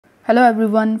Hello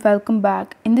everyone, welcome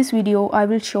back. In this video, I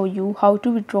will show you how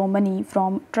to withdraw money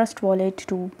from Trust Wallet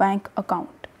to bank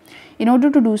account. In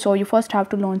order to do so, you first have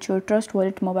to launch your Trust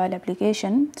Wallet mobile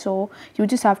application. So you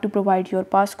just have to provide your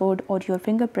passcode or your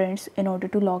fingerprints in order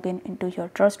to log in into your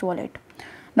Trust Wallet.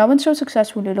 Now once you're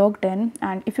successfully logged in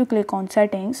and if you click on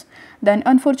settings, then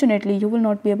unfortunately you will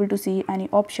not be able to see any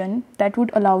option that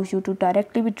would allow you to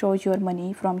directly withdraw your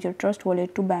money from your Trust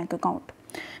Wallet to bank account.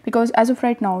 Because as of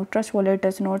right now, Trust Wallet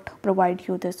does not provide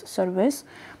you this service.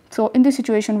 So in this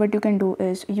situation, what you can do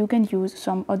is you can use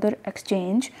some other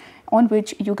exchange on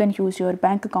which you can use your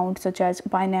bank account, such as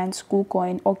Binance,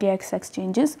 KuCoin, OKX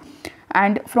exchanges,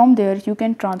 and from there you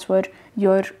can transfer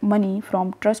your money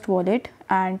from Trust Wallet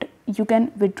and you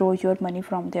can withdraw your money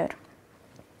from there.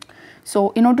 So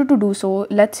in order to do so,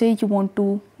 let's say you want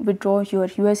to withdraw your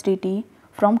USDT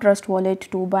from Trust Wallet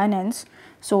to Binance.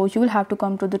 So you will have to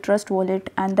come to the Trust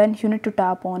Wallet and then you need to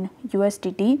tap on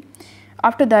USDT.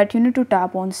 After that, you need to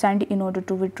tap on send in order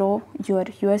to withdraw your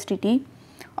USDT.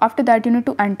 After that, you need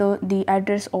to enter the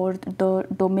address or the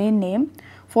domain name.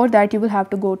 For that, you will have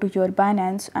to go to your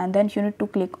Binance and then you need to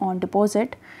click on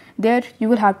deposit. There you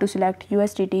will have to select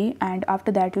USDT, and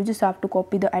after that you just have to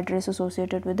copy the address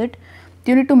associated with it.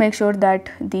 You need to make sure that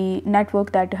the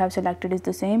network that you have selected is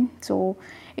the same. So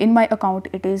in my account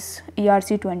it is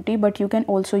ERC20, but you can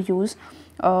also use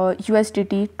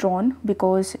USDT Tron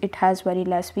because it has very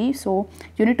less fee. So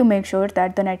you need to make sure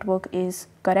that the network is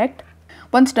correct.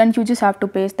 Once done, you just have to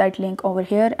paste that link over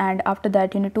here, and after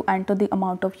that you need to enter the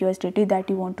amount of USDT that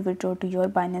you want to withdraw to your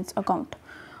Binance account.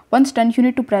 Once done, you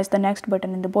need to press the next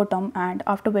button in the bottom, and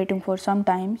after waiting for some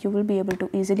time, you will be able to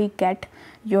easily get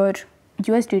your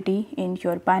USDT in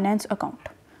your Binance account.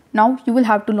 Now you will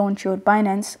have to launch your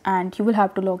Binance and you will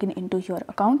have to log in into your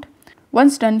account.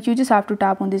 Once done, you just have to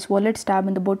tap on this Wallets tab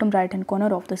in the bottom right hand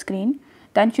corner of the screen.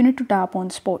 Then you need to tap on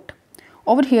Spot.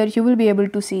 Over here, you will be able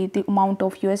to see the amount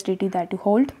of USDT that you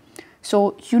hold.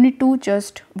 So you need to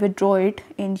just withdraw it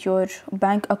in your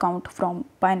bank account from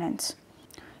Binance.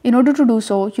 In order to do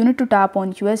so, you need to tap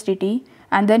on USDT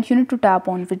and then you need to tap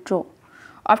on withdraw.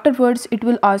 Afterwards, it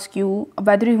will ask you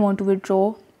whether you want to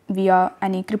withdraw via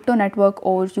any crypto network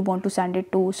or you want to send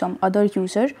it to some other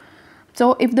user.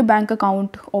 So if the bank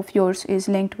account of yours is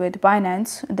linked with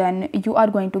Binance, then you are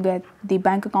going to get the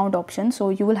bank account option.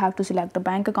 So you will have to select the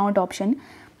bank account option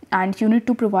and you need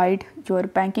to provide your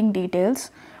banking details.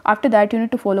 After that, you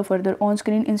need to follow further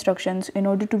on-screen instructions in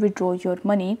order to withdraw your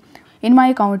money. In my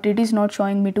account, it is not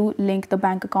showing me to link the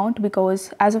bank account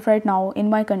because as of right now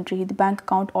in my country, the bank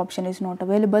account option is not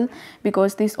available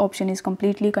because this option is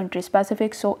completely country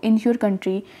specific. So in your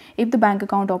country, if the bank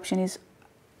account option is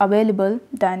available,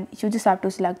 then you just have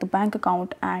to select the bank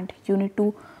account and you need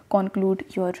to conclude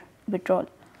your withdrawal.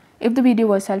 If the video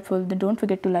was helpful, then don't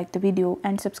forget to like the video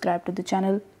and subscribe to the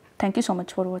channel. Thank you so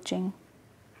much for watching.